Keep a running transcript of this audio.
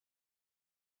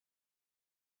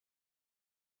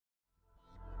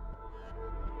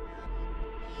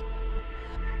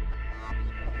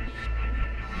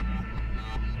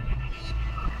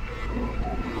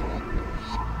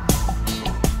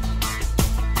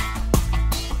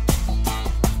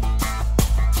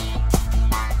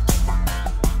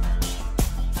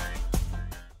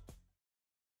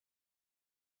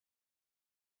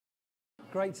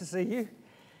Great to see you.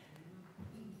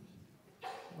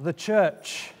 The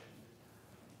church,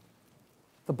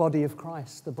 the body of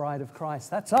Christ, the bride of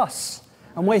Christ. That's us.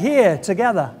 And we're here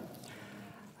together.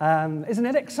 Isn't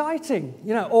it exciting?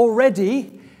 You know,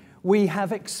 already we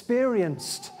have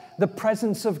experienced the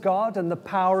presence of God and the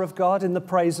power of God in the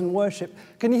praise and worship.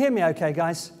 Can you hear me okay,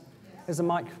 guys? Is the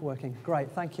mic working?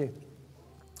 Great, thank you.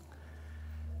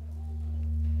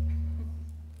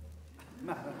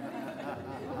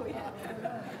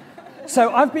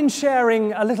 So I've been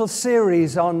sharing a little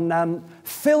series on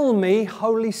Fill Me,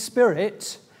 Holy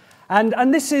Spirit.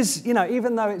 And this is, you know,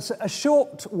 even though it's a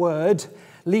short word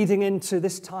leading into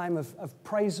this time of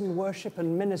praise and worship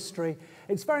and ministry,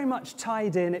 it's very much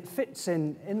tied in. It fits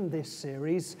in this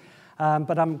series.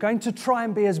 But I'm going to try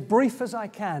and be as brief as I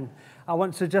can. I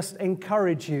want to just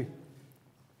encourage you.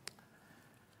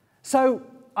 So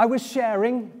I was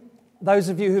sharing, those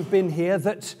of you who've been here,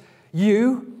 that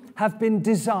you have been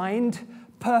designed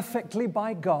perfectly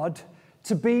by God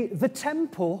to be the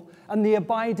temple and the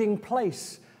abiding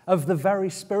place of the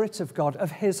very Spirit of God,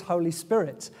 of His Holy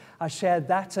Spirit. I shared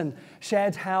that and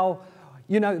shared how,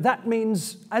 you know, that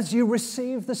means as you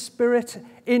receive the Spirit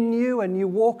in you and you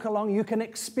walk along, you can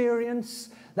experience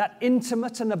that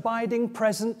intimate and abiding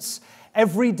presence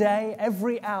every day,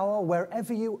 every hour,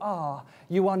 wherever you are.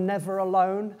 You are never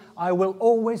alone. I will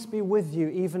always be with you,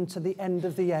 even to the end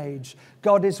of the age.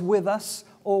 God is with us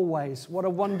always. What a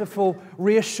wonderful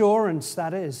reassurance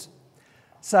that is.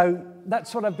 So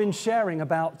that's what I've been sharing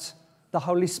about the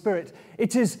Holy Spirit.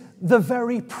 It is the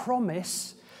very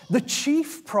promise, the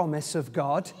chief promise of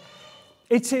God.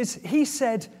 It is,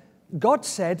 God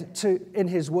said in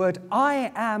His word,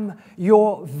 I am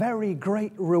your very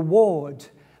great reward,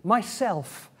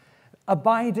 myself,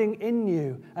 abiding in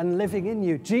you and living in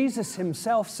you. Jesus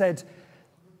Himself said,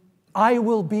 I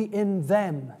will be in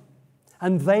them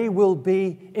and they will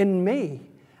be in me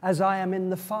as I am in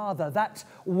the Father. That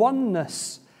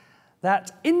oneness,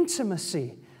 that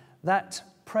intimacy, that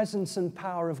presence and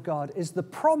power of God is the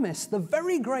promise, the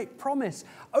very great promise,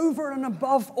 over and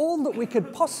above all that we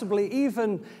could possibly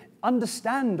even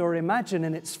understand or imagine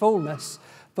in its fullness.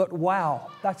 But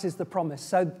wow, that is the promise.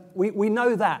 So we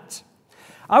know that.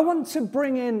 I want to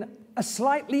bring in a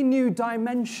slightly new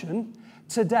dimension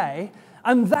today,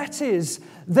 and that is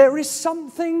there is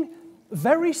something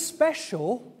very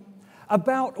special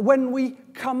about when we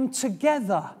come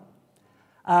together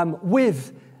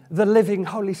with the living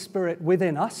Holy Spirit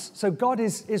within us. So God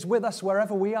is with us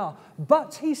wherever we are.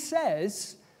 But He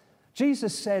says,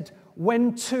 Jesus said,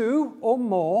 when two or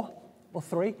more, or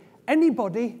three,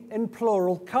 anybody in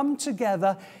plural, come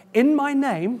together in my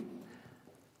name,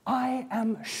 I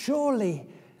am surely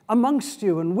amongst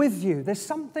you and with you. There's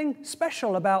something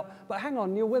special about, but hang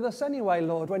on, you're with us anyway,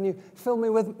 Lord, when you fill me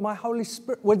with my Holy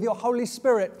Spirit, with your Holy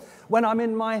Spirit, when I'm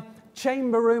in my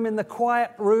chamber room, in the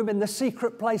quiet room, in the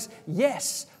secret place.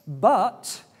 Yes,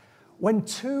 but when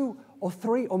two or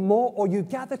three or more, or you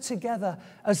gather together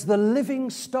as the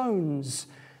living stones,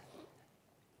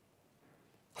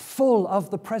 full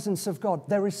of the presence of God,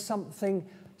 there is something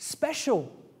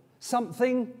special,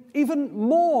 something even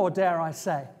more, dare I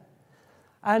say.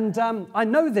 And I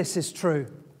know this is true,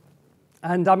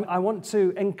 and I want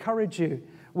to encourage you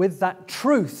with that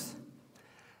truth.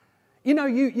 You know,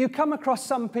 you come across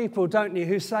some people, don't you,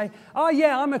 who say, oh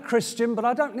yeah, I'm a Christian, but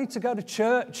I don't need to go to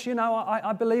church. You know,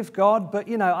 I believe God, but,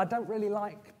 you know, I don't really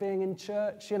like being in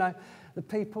church. You know, the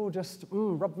people just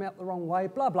rub me up the wrong way,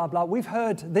 blah, blah, blah. We've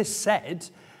heard this said,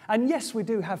 and yes, we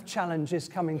do have challenges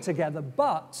coming together,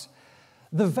 but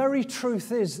the very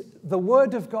truth is the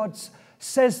Word of God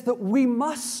says that we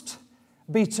must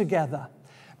be together,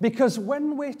 because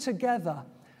when we're together,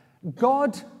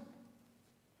 God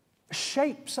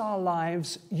shapes our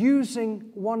lives using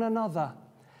one another.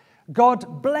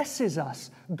 God blesses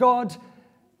us. God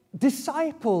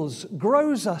disciples,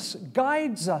 grows us,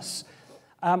 guides us,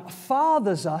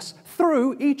 fathers us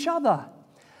through each other.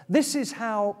 This is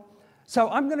how. So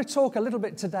I'm going to talk a little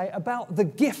bit today about the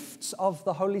gifts of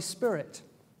the Holy Spirit.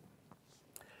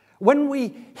 When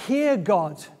we hear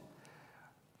God,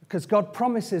 because God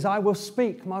promises, I will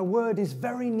speak, my word is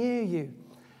very near you.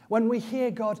 When we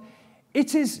hear God,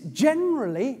 it is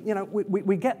generally, you know,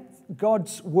 we get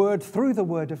God's word through the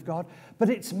Word of God, but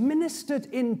it's ministered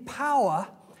in power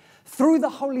through the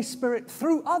Holy Spirit,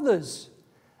 through others.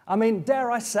 I mean,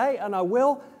 dare I say, and I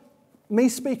will, me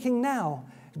speaking now,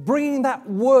 bringing that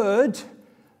word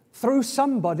through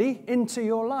somebody into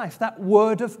your life, that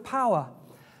word of power.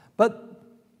 But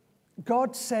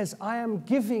God says, I am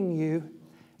giving you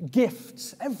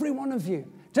gifts, every one of you.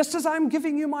 Just as I'm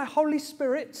giving you my Holy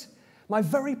Spirit, my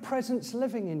very presence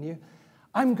living in you,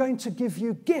 I'm going to give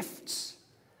you gifts.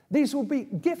 These will be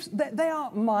gifts. They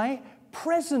are my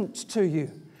present to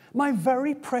you, my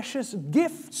very precious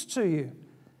gifts to you.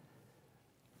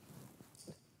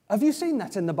 Have you seen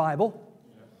that in the Bible?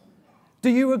 Do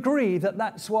you agree that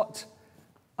that's what...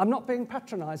 I'm not being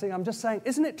patronizing, I'm just saying,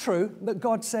 isn't it true that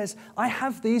God says, I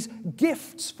have these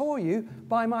gifts for you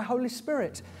by my Holy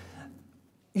Spirit?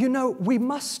 You know, we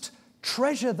must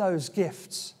treasure those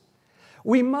gifts.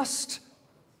 We must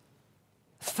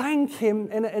thank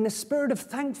Him in a spirit of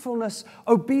thankfulness,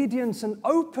 obedience, and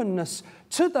openness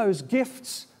to those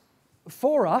gifts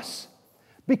for us,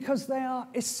 because they are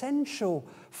essential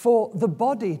for the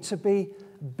body to be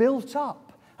built up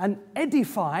and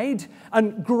edified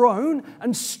and grown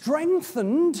and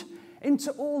strengthened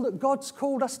into all that God's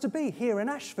called us to be here in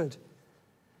Ashford.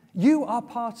 You are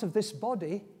part of this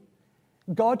body.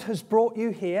 God has brought you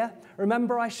here.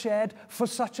 Remember, I shared for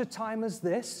such a time as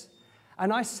this,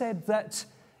 and I said that,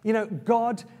 you know,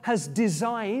 God has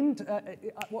designed,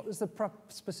 what was the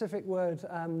specific word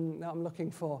that I'm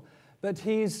looking for? But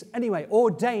He's, anyway,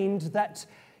 ordained that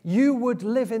you would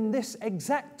live in this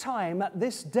exact time at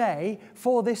this day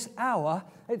for this hour.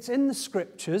 It's in the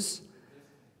Scriptures.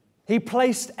 He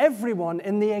placed everyone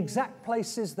in the exact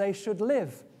places they should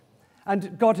live.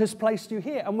 And God has placed you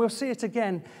here. And we'll see it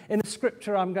again in a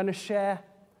scripture I'm going to share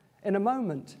in a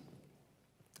moment.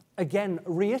 Again,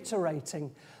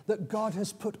 reiterating that God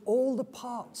has put all the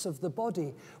parts of the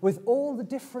body with all the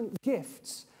different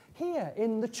gifts here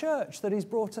in the church that He's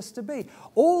brought us to be.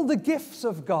 All the gifts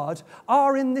of God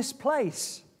are in this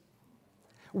place.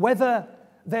 Whether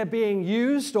they're being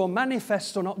used or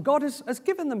manifest or not, God has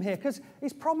given them here because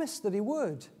He's promised that He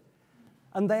would.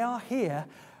 And they are here.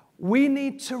 We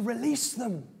need to release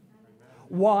them.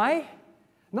 Why?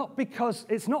 Not because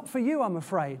it's not for you, I'm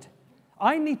afraid.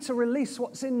 I need to release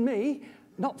what's in me,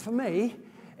 not for me.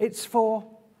 It's for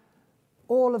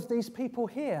all of these people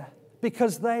here,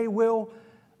 because they will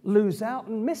lose out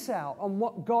and miss out on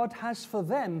what God has for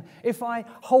them if I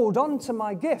hold on to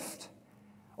my gift,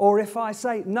 or if I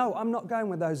say, no, I'm not going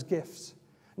with those gifts.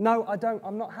 No, I don't,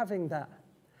 I'm not having that.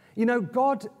 You know,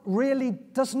 God really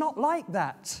does not like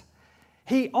that.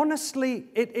 He honestly,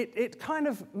 it kind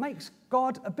of makes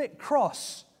God a bit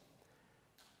cross.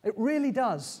 It really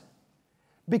does.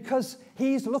 Because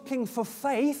He's looking for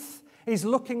faith. He's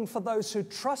looking for those who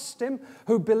trust Him,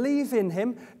 who believe in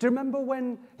Him. Do you remember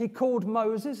when He called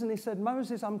Moses and He said,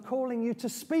 Moses, I'm calling you to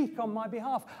speak on my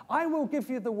behalf. I will give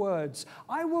you the words.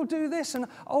 I will do this. And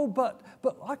but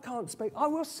I can't speak. I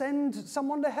will send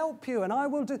someone to help you, and I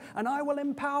will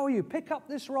empower you. Pick up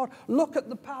this rod. Look at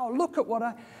the power. Look at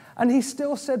what And He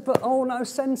still said, but oh no,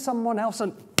 send someone else.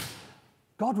 And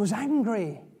God was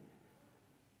angry.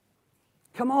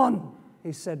 Come on.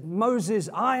 He said, Moses,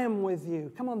 I am with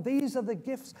you. Come on, these are the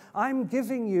gifts I'm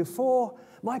giving you for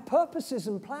my purposes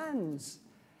and plans.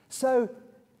 So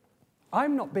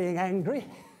I'm not being angry.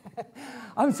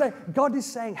 I'm saying, God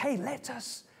is saying, hey, let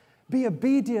us be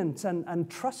obedient and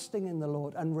trusting in the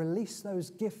Lord and release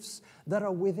those gifts that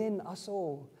are within us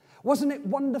all. Wasn't it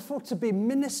wonderful to be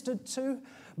ministered to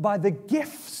by the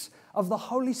gifts of the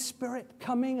Holy Spirit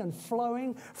coming and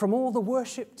flowing from all the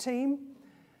worship team?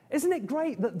 Isn't it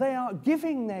great that they are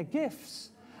giving their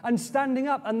gifts and standing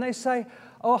up and they say,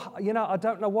 oh, you know, I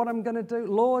don't know what I'm going to do.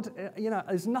 Lord, you know,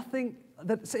 there's nothing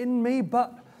that's in me,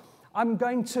 but I'm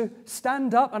going to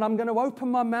stand up and I'm going to open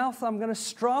my mouth. I'm going to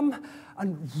strum,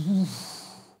 and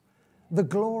the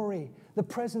glory, the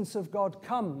presence of God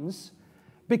comes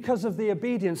because of the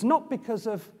obedience, not because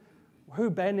of who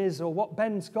Ben is or what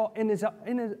Ben's got in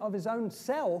of his own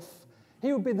self.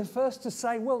 He would be the first to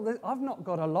say, well, I've not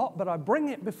got a lot, but I bring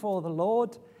it before the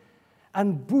Lord.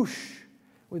 And boosh,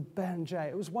 with Ben Jay.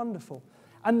 It was wonderful.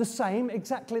 And the same,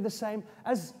 exactly the same,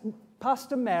 as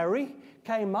Pastor Mary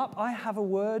came up, I have a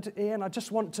word, Ian, I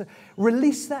just want to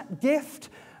release that gift.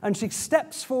 And she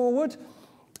steps forward.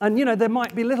 And, you know, there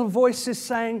might be little voices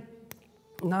saying,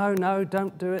 no,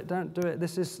 don't do it,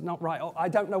 this is not right. I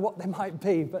don't know what they might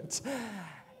be, but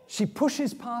she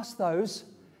pushes past those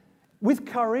with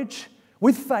courage,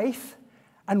 with faith,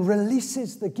 and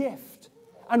releases the gift.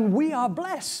 And we are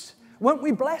blessed. Weren't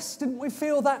we blessed? Didn't we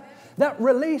feel that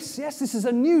release? Yes, this is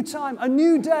a new time, a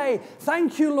new day.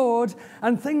 Thank you, Lord.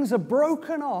 And things are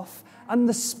broken off, and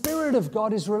the Spirit of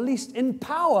God is released in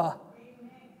power.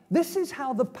 This is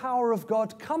how the power of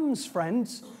God comes,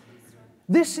 friends.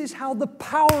 This is how the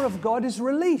power of God is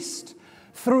released,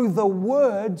 through the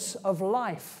words of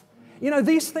life. You know,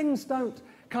 these things don't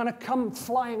kind of come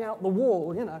flying out the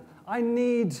wall, you know. I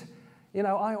need, you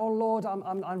know, oh Lord,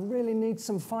 I really need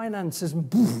some finances.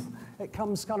 And poof, it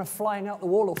comes kind of flying out the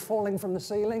wall or falling from the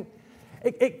ceiling.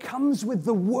 It comes with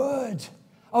the word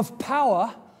of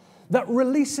power that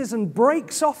releases and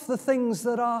breaks off the things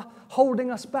that are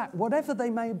holding us back, whatever they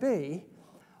may be,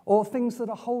 or things that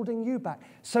are holding you back.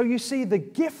 So you see, the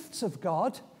gifts of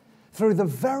God through the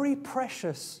very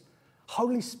precious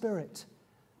Holy Spirit,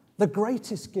 the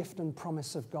greatest gift and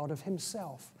promise of God, of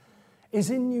Himself, is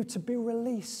in you to be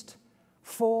released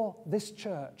for this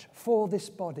church, for this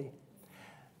body.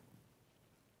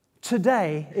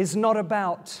 Today is not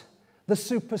about the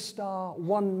superstar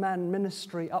one-man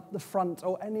ministry up the front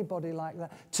or anybody like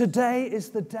that. Today is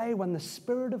the day when the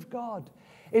Spirit of God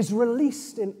is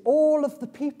released in all of the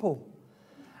people.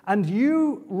 And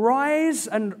you rise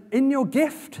and in your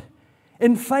gift,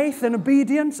 in faith and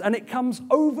obedience, and it comes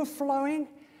overflowing.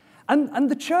 And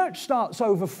the church starts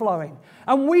overflowing.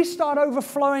 And we start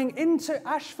overflowing into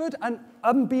Ashford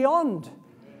and beyond.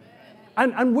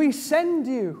 And we send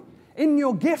you in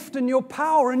your gift and your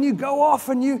power, and you go off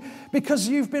because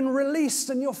you've been released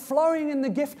and you're flowing in the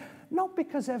gift, not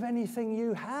because of anything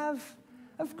you have.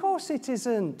 Of course it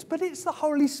isn't, but it's the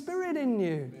Holy Spirit in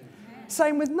you.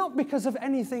 Same with not because of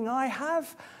anything I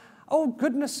have. Oh,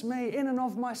 goodness me, in and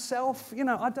of myself,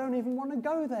 I don't even want to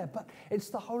go there, but it's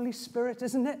the Holy Spirit,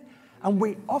 isn't it? And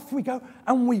off we go,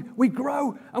 and we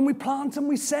grow, and we plant, and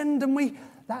we send, and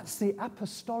that's the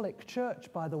apostolic church,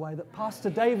 by the way, that Pastor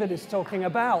David is talking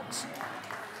about.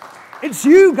 It's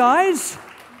you guys.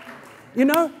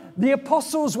 The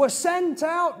apostles were sent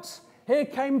out. Here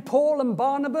came Paul and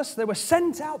Barnabas. They were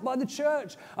sent out by the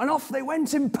church, and off they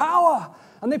went in power.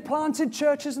 And they planted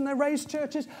churches and they raised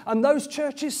churches, and those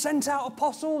churches sent out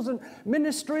apostles and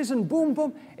ministries, and boom,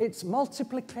 boom. It's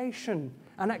multiplication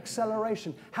and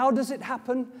acceleration. How does it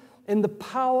happen? In the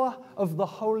power of the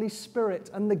Holy Spirit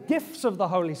and the gifts of the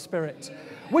Holy Spirit,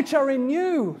 which are in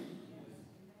you.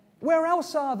 Where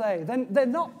else are they? They're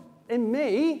not in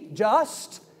me,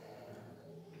 just.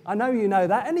 I know you know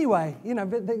that anyway.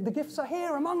 The gifts are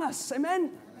here among us.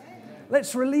 Amen?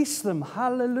 Let's release them.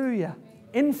 Hallelujah.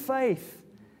 In faith.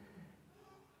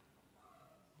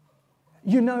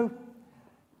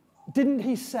 Didn't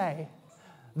He say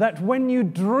that when you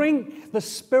drink the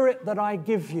Spirit that I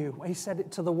give you, He said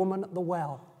it to the woman at the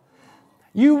well,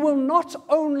 you will not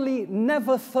only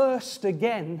never thirst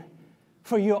again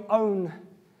for your own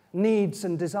needs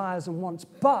and desires and wants,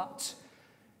 but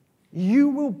you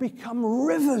will become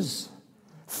rivers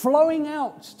flowing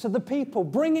out to the people,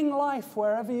 bringing life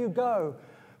wherever you go,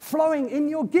 flowing in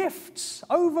your gifts,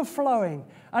 overflowing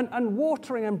and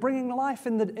watering and bringing life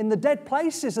in the dead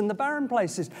places and the barren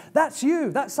places. That's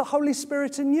you. That's the Holy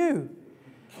Spirit in you.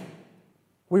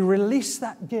 We release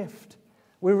that gift.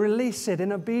 We release it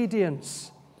in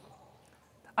obedience.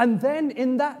 And then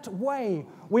in that way,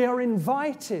 we are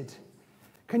invited.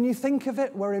 Can you think of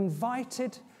it? We're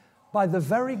invited by the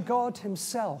very God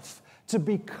Himself to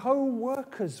be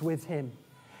co-workers with Him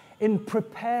in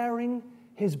preparing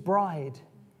His bride.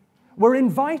 We're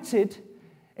invited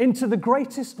into the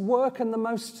greatest work and the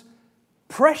most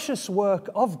precious work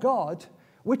of God,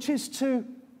 which is to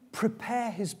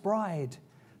prepare His bride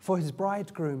for His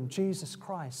bridegroom, Jesus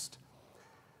Christ.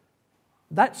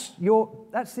 That's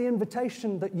the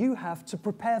invitation that you have to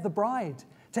prepare the bride,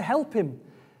 to help Him,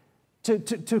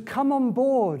 to come on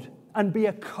board and be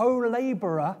a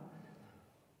co-laborer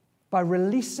by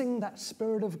releasing that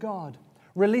Spirit of God,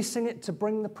 releasing it to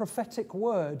bring the prophetic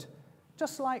word,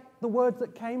 just like the word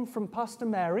that came from Pastor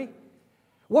Mary.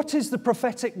 What is the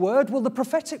prophetic word? Well, the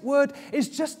prophetic word is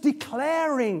just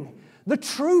declaring the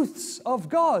truths of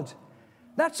God.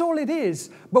 That's all it is.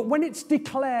 But when it's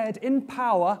declared in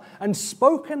power and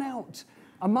spoken out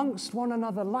amongst one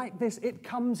another like this, it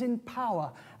comes in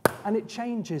power and it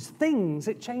changes things.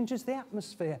 It changes the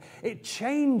atmosphere. It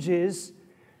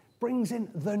brings in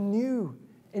the new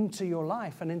into your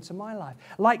life and into my life.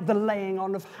 Like the laying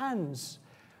on of hands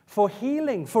for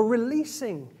healing, for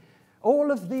releasing all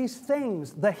of these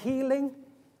things. The healing,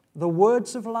 the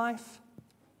words of life,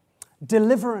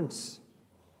 deliverance,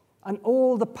 and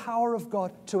all the power of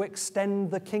God to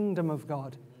extend the kingdom of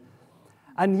God.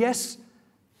 And yes,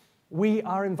 we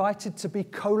are invited to be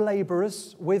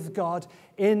co-laborers with God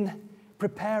in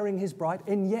preparing His bride,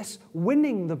 in, yes,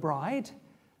 winning the bride.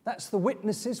 That's the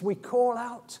witnesses. We call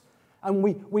out and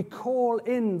we call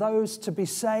in those to be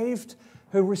saved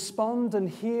who respond and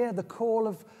hear the call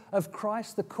of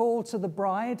Christ, the call to the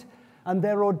bride, and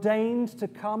they're ordained to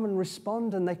come and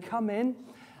respond, and they come in.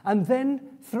 And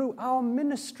then through our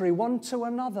ministry one to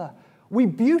another, we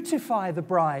beautify the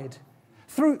bride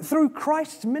through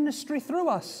Christ's ministry through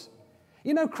us.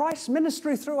 Christ's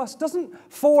ministry through us doesn't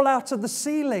fall out of the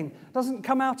ceiling, doesn't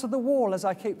come out of the wall, as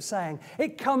I keep saying.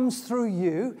 It comes through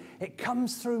you, it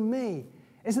comes through me,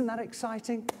 Isn't that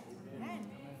exciting?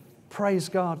 Praise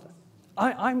God.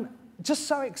 I'm just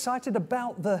so excited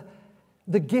about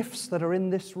the gifts that are in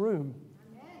this room.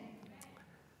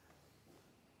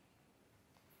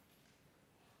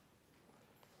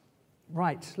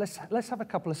 Right, let's have a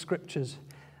couple of scriptures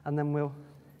and then we'll...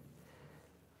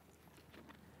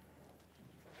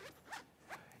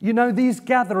 You know, these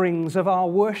gatherings of our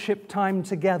worship time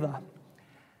together,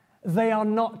 they are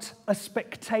not a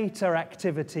spectator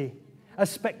activity, a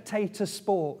spectator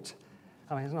sport.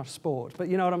 I mean, it's not a sport, but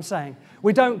you know what I'm saying.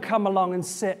 We don't come along and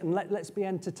sit and let's be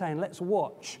entertained. Let's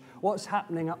watch what's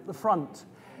happening up the front.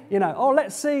 You know, oh,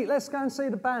 let's go and see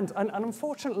the band. And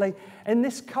unfortunately, in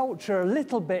this culture, a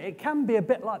little bit, it can be a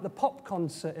bit like the pop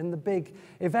concert in the big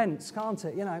events, can't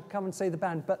it? You know, come and see the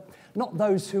band, but not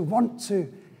those who want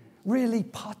to really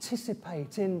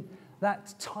participate in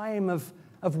that time of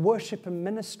worship and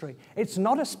ministry. It's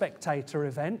not a spectator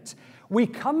event. We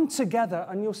come together,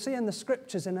 and you'll see in the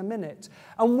scriptures in a minute,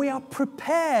 and we are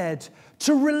prepared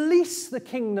to release the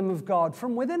kingdom of God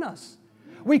from within us.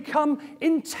 We come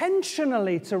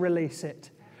intentionally to release it,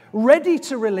 ready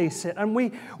to release it. And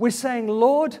we're saying,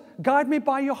 Lord, guide me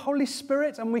by your Holy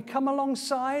Spirit. And we come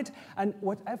alongside, and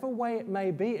whatever way it may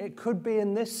be, it could be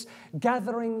in this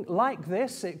gathering like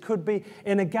this. It could be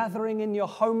in a gathering in your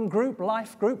home group,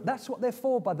 life group. That's what they're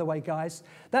for, by the way, guys.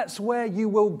 That's where you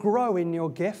will grow in your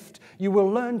gift. You will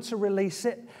learn to release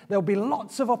it. There'll be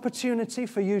lots of opportunity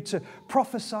for you to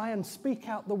prophesy and speak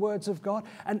out the words of God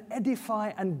and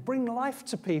edify and bring life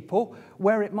to people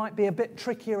where it might be a bit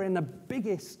trickier in the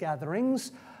biggest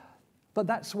gatherings, but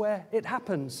that's where it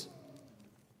happens.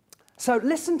 So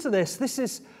listen to this. This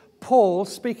is Paul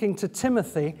speaking to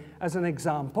Timothy as an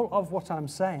example of what I'm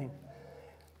saying.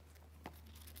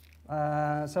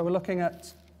 So we're looking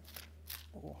at,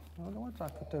 what did I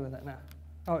do with it now?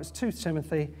 Oh, it's 2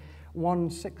 Timothy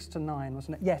 1, 6 to 9,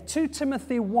 wasn't it? Yeah, 2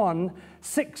 Timothy 1,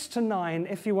 6 to 9,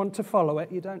 if you want to follow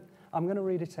it. You don't, I'm going to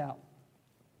read it out.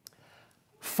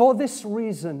 For this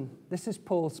reason, this is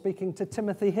Paul speaking to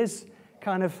Timothy, his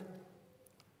kind of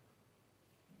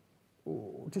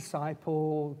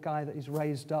disciple, guy that he's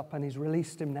raised up, and he's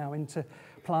released him now into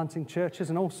planting churches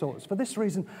and all sorts. For this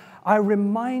reason, I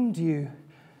remind you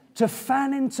to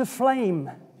fan into flame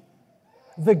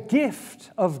the gift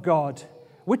of God,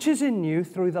 which is in you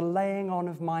through the laying on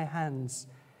of my hands.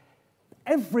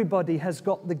 Everybody has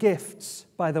got the gifts,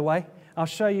 by the way. I'll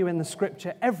show you in the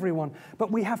scripture, everyone.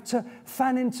 But we have to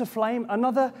fan into flame.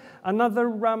 Another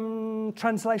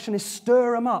translation is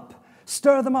stir them up.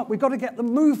 Stir them up. We've got to get them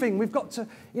moving. We've got to,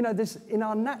 you know, this in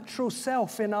our natural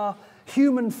self, in our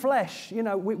human flesh, you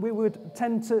know, we would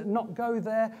tend to not go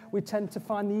there. We tend to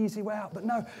find the easy way out. But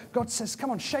no, God says,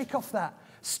 come on, shake off that.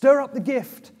 Stir up the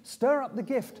gift. Stir up the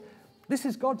gift. This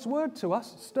is God's word to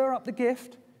us. Stir up the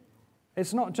gift.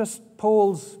 It's not just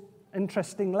Paul's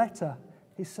interesting letter.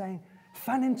 He's saying,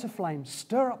 fan into flame,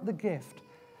 stir up the gift.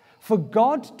 For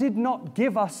God did not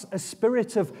give us a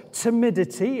spirit of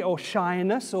timidity or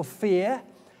shyness or fear.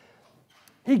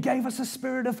 He gave us a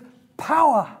spirit of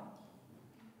power.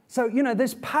 So, you know,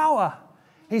 there's power.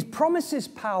 He promises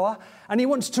power, and he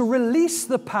wants to release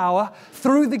the power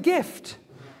through the gift.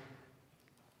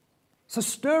 So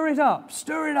stir it up,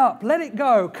 let it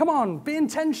go. Come on, be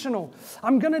intentional.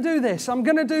 I'm going to do this, I'm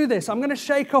going to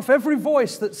shake off every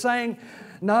voice that's saying,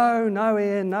 no,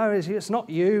 Ian, no, it's not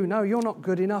you. No, you're not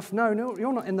good enough. No,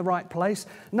 you're not in the right place.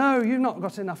 No, you've not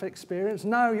got enough experience.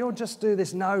 No, you'll just do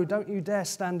this. No, don't you dare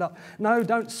stand up. No,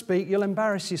 don't speak. You'll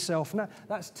embarrass yourself. No,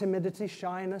 that's timidity,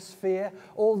 shyness, fear,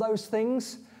 all those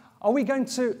things. Are we going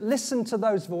to listen to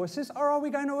those voices, or are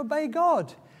we going to obey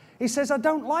God? He says, I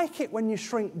don't like it when you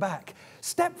shrink back.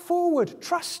 Step forward,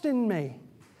 trust in me.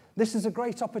 This is a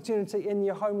great opportunity in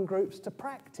your home groups to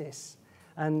practice.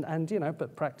 And you know,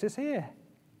 but practice here.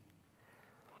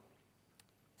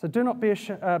 So do not be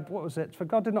ashamed. What was it? For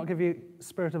God did not give you a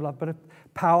spirit of love, but a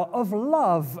power of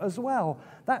love as well.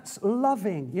 That's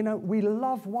loving. You know, we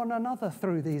love one another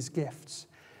through these gifts.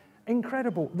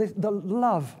 Incredible. The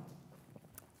love.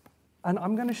 And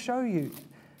I'm going to show you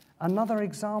another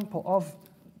example of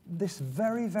this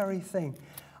very, very thing.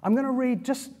 I'm going to read,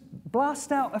 just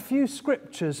blast out a few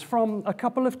scriptures from a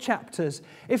couple of chapters.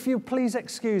 If you please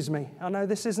excuse me. I know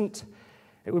this isn't,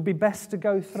 it would be best to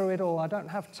go through it all. I don't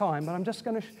have time, but I'm just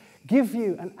going to give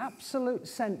you an absolute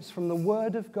sense from the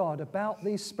Word of God about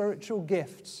these spiritual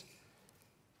gifts.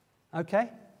 Okay?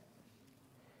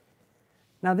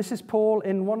 Now this is Paul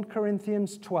in 1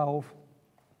 Corinthians 12.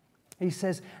 He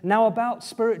says, now about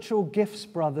spiritual gifts,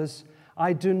 brothers,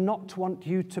 I do not want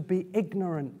you to be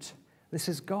ignorant. This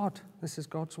is God. This is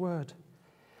God's word.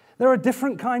 There are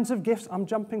different kinds of gifts. I'm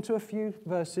jumping to a few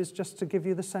verses just to give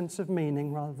you the sense of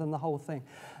meaning rather than the whole thing.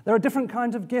 There are different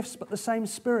kinds of gifts, but the same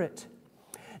Spirit.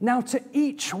 Now to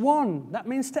each one, that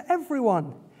means to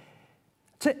everyone,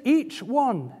 to each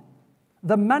one,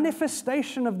 the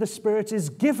manifestation of the Spirit is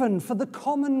given for the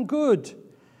common good.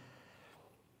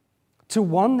 To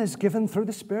one is given through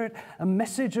the Spirit a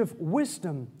message of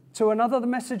wisdom, to another the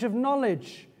message of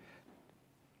knowledge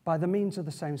by the means of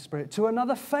the same Spirit, to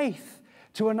another faith,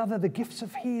 to another the gifts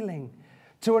of healing,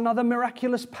 to another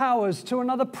miraculous powers, to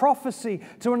another prophecy,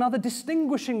 to another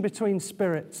distinguishing between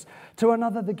spirits, to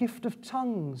another the gift of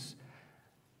tongues,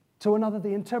 to another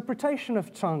the interpretation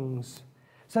of tongues.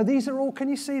 So these are all, can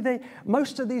you see,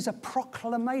 most of these are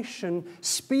proclamation,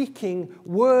 speaking,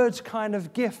 words kind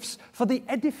of gifts for the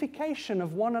edification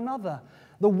of one another.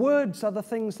 The words are the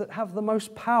things that have the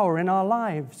most power in our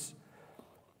lives.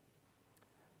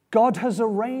 God has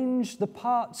arranged the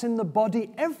parts in the body,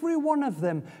 every one of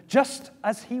them, just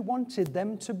as He wanted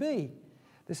them to be.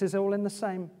 This is all in the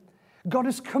same. God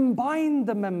has combined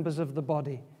the members of the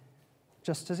body,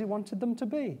 just as He wanted them to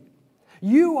be.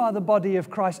 You are the body of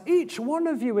Christ. Each one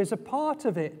of you is a part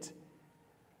of it.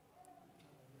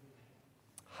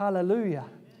 Hallelujah.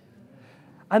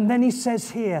 And then He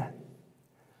says here,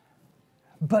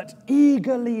 but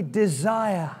eagerly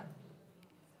desire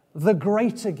the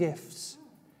greater gifts.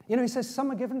 You know, He says some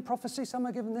are given prophecy, some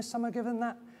are given this, some are given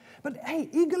that. But hey,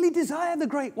 eagerly desire the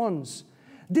great ones.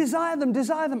 Desire them,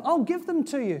 desire them. I'll give them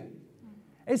to you.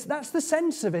 That's the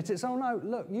sense of it. It's, oh no,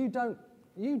 look,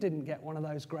 you didn't get one of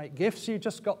those great gifts. You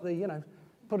just got the,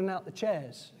 putting out the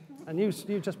chairs. And you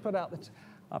just put out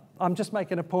I'm just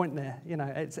making a point there.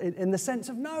 It's in the sense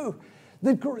of, no,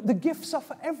 the gifts are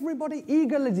for everybody.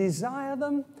 Eagerly desire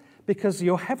them because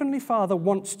your Heavenly Father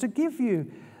wants to give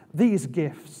you these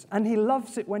gifts. And He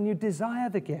loves it when you desire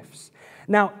the gifts.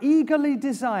 Now, eagerly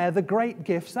desire the great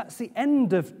gifts. That's the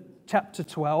end of chapter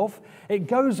 12. It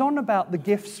goes on about the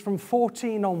gifts from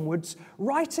 14 onwards.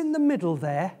 Right in the middle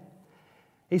there,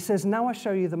 He says, now I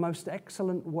show you the most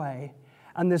excellent way.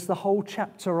 And there's the whole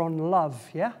chapter on love,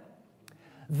 yeah?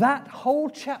 That whole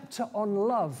chapter on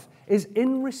love is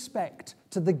in respect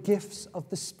to the gifts of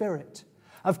the Spirit.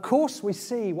 Of course, we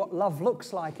see what love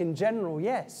looks like in general,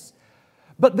 yes.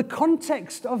 But the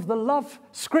context of the love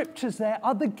scriptures there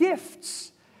are the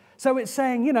gifts. So it's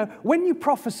saying, when you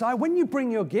prophesy, when you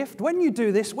bring your gift, when you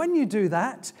do this, when you do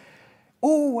that,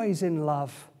 always in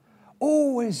love.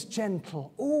 Always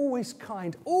gentle, always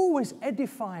kind, always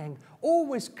edifying,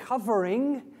 always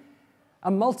covering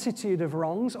a multitude of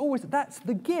wrongs. That's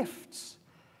the gifts.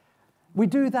 We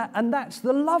do that, and that's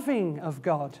the loving of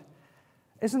God.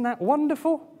 Isn't that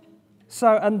wonderful?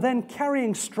 So, and then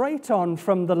carrying straight on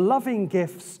from the loving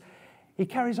gifts, He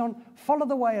carries on, follow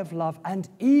the way of love and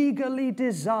eagerly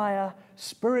desire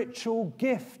spiritual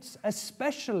gifts,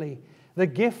 especially the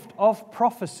gift of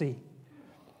prophecy.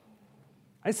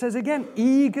 It says again,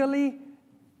 eagerly,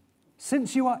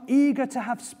 since you are eager to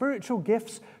have spiritual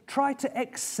gifts, try to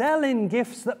excel in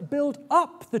gifts that build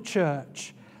up the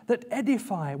church, that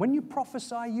edify. When you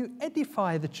prophesy, you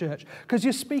edify the church because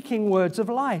you're speaking words of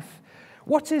life.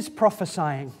 What is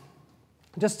prophesying?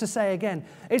 Just to say again,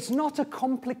 it's not a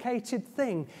complicated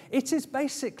thing. It is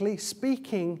basically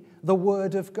speaking the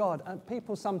word of God. And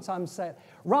people sometimes say it,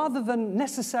 rather than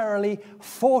necessarily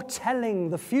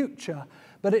foretelling the future,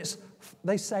 but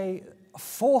they say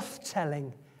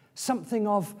forthtelling something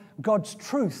of God's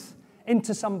truth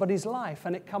into somebody's life,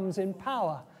 and it comes in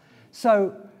power.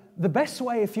 So the best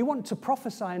way, if you want to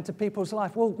prophesy into people's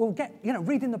life, we'll get,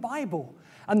 reading the Bible.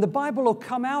 And the Bible will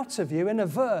come out of you in a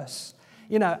verse,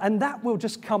 and that will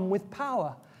just come with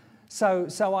power.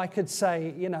 So I could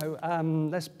say,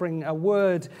 let's bring a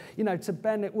word, to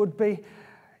Ben. It would be,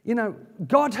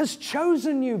 God has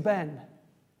chosen you, Ben.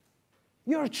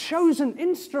 You're a chosen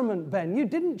instrument, Ben. You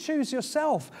didn't choose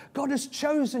yourself. God has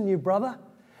chosen you, brother.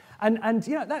 And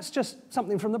that's just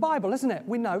something from the Bible, isn't it?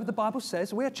 We know the Bible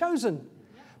says we are chosen.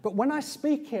 But when I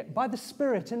speak it by the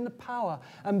Spirit in the power,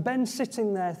 and Ben's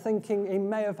sitting there thinking he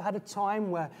may have had a time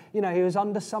where, he was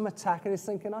under some attack, and he's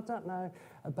thinking, I don't know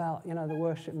about, the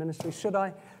worship ministry. Should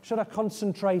I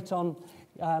concentrate on,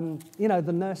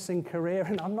 the nursing career?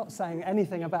 And I'm not saying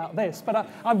anything about this, but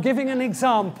I'm giving an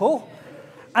example.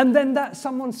 And then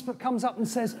someone comes up and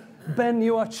says, Ben,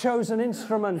 you are chosen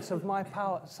instrument of my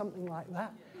power, something like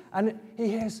that. And he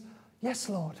hears, yes,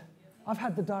 Lord, I've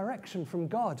had the direction from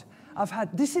God.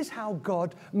 This is how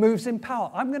God moves in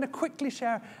power. I'm going to quickly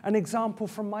share an example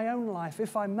from my own life,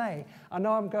 if I may. I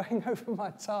know I'm going over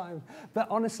my time, but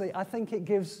honestly, I think it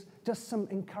gives just some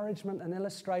encouragement and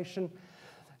illustration.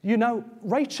 You know,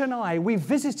 Rachel and I, we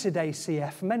visited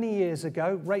ACF many years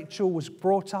ago. Rachel was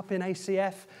brought up in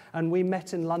ACF and we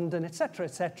met in London, etc.,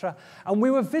 etc. And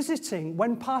we were visiting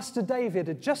when Pastor David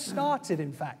had just started,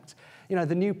 in fact. You know,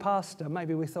 the new pastor,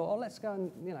 maybe we thought, oh, let's go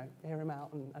and, you know, hear him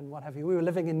out and what have you. We were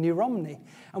living in New Romney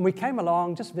and we came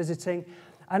along just visiting.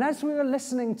 And as we were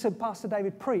listening to Pastor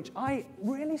David preach, I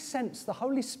really sensed the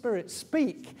Holy Spirit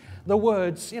speak the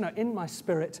words, you know, in my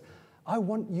spirit, I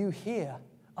want you here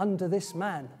under this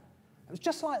man. It was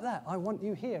just like that. I want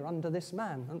you here under this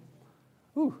man. And,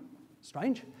 ooh,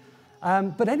 strange.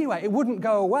 But anyway, it wouldn't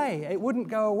go away. It wouldn't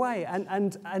go away.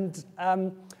 And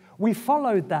we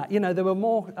followed that. You know, there were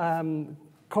more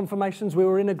confirmations. We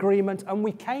were in agreement. And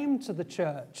we came to the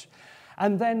church.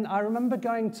 And then I remember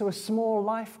going to a small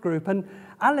life group. And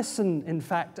Alison, in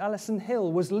fact, Alison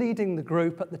Hill was leading the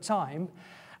group at the time.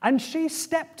 And she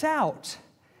stepped out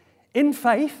in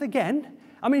faith again.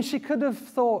 I mean, she could have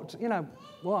thought, you know,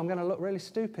 well, I'm going to look really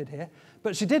stupid here.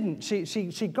 But she didn't.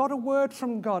 She got a word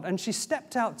from God, and she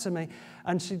stepped out to me,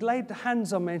 and she laid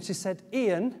hands on me, and she said,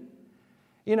 Ian,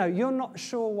 you know, you're not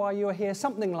sure why you're here,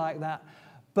 something like that,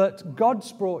 but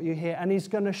God's brought you here, and he's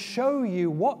going to show you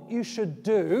what you should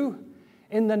do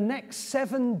in the next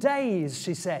 7 days,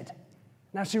 she said.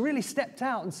 Now, she really stepped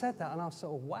out and said that, and I was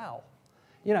sort of, wow.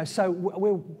 You know, so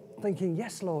we were thinking,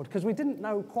 yes, Lord, because we didn't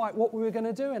know quite what we were going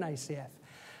to do in ACF.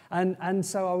 And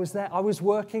so I was there, I was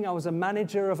working, I was a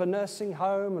manager of a nursing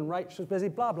home, and Rachel was busy,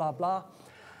 blah, blah, blah.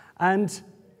 And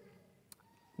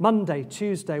Monday,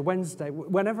 Tuesday, Wednesday,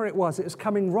 whenever it was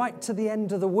coming right to the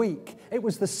end of the week. It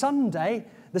was the Sunday,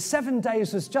 the 7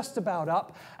 days was just about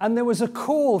up, and there was a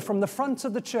call from the front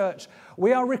of the church,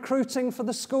 we are recruiting for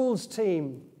the schools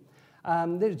team.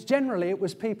 Generally, it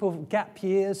was people, gap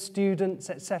years, students,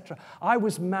 etc. I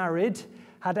was married,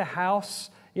 had a house,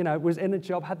 you know, was in a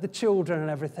job, had the children and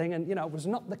everything, and, you know, was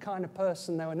not the kind of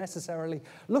person they were necessarily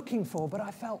looking for, but I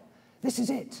felt, this is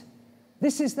it.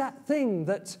 This is that thing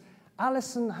that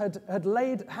Alison had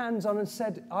laid hands on and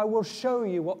said, I will show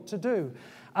you what to do.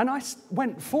 And I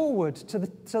went forward to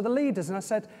the leaders and I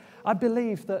said, I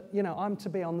believe that, you know, I'm to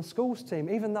be on the schools team,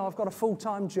 even though I've got a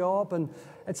full-time job and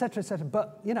et cetera,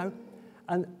 but, you know,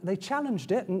 and they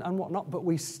challenged it and whatnot, but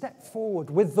we stepped forward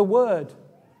with the word.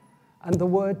 And the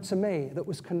word to me that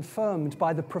was confirmed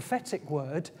by the prophetic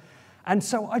word. And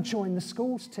so I joined the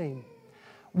schools team.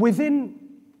 Within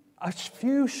a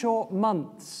few short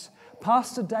months,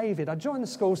 Pastor David, I joined the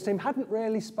schools team, hadn't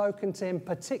really spoken to him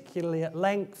particularly at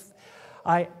length.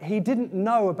 He didn't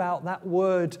know about that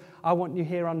word, I want you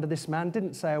here under this man,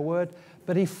 didn't say a word,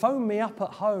 but he phoned me up at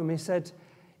home. He said,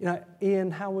 you know, Ian,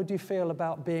 how would you feel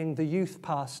about being the youth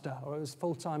pastor? Or it was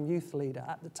full-time youth leader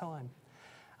at the time.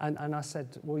 And I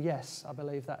said, well, yes, I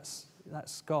believe that's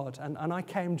God. And I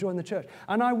came, joined the church.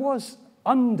 And I was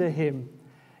under him,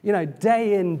 you know,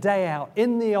 day in, day out,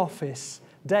 in the office,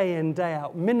 day in, day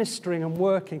out, ministering and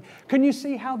working. Can you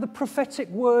see how the prophetic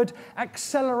word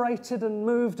accelerated and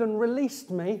moved and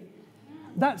released me?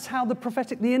 That's how the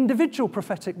individual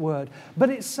prophetic word.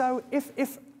 But it's so,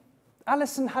 if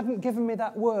Alison hadn't given me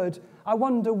that word, I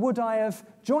wonder, would I have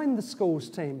joined the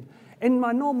schools team? In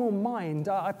my normal mind,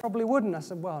 I probably wouldn't. I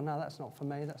said, well, no, that's not for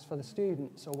me. That's for the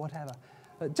students or whatever.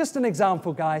 But just an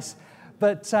example, guys.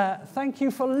 But thank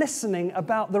you for listening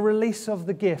about the release of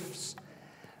the gifts.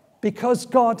 Because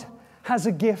God has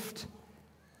a gift,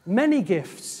 many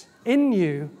gifts in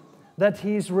you that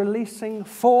he's releasing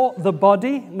for the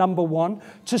body, number one,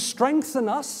 to strengthen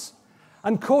us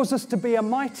and cause us to be a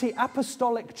mighty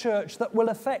apostolic church that will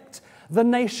affect the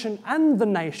nation and the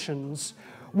nations.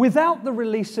 Without the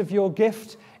release of your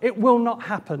gift, it will not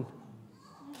happen.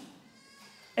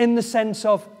 In the sense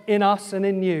of in us and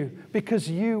in you, because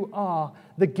you are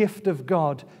the gift of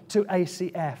God to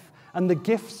ACF. And the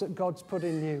gifts that God's put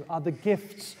in you are the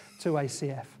gifts to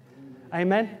ACF.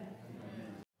 Amen?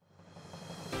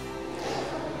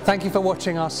 Thank you for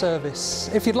watching our service.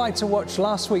 If you'd like to watch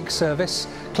last week's service,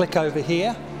 click over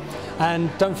here. And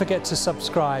don't forget to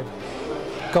subscribe.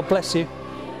 God bless you.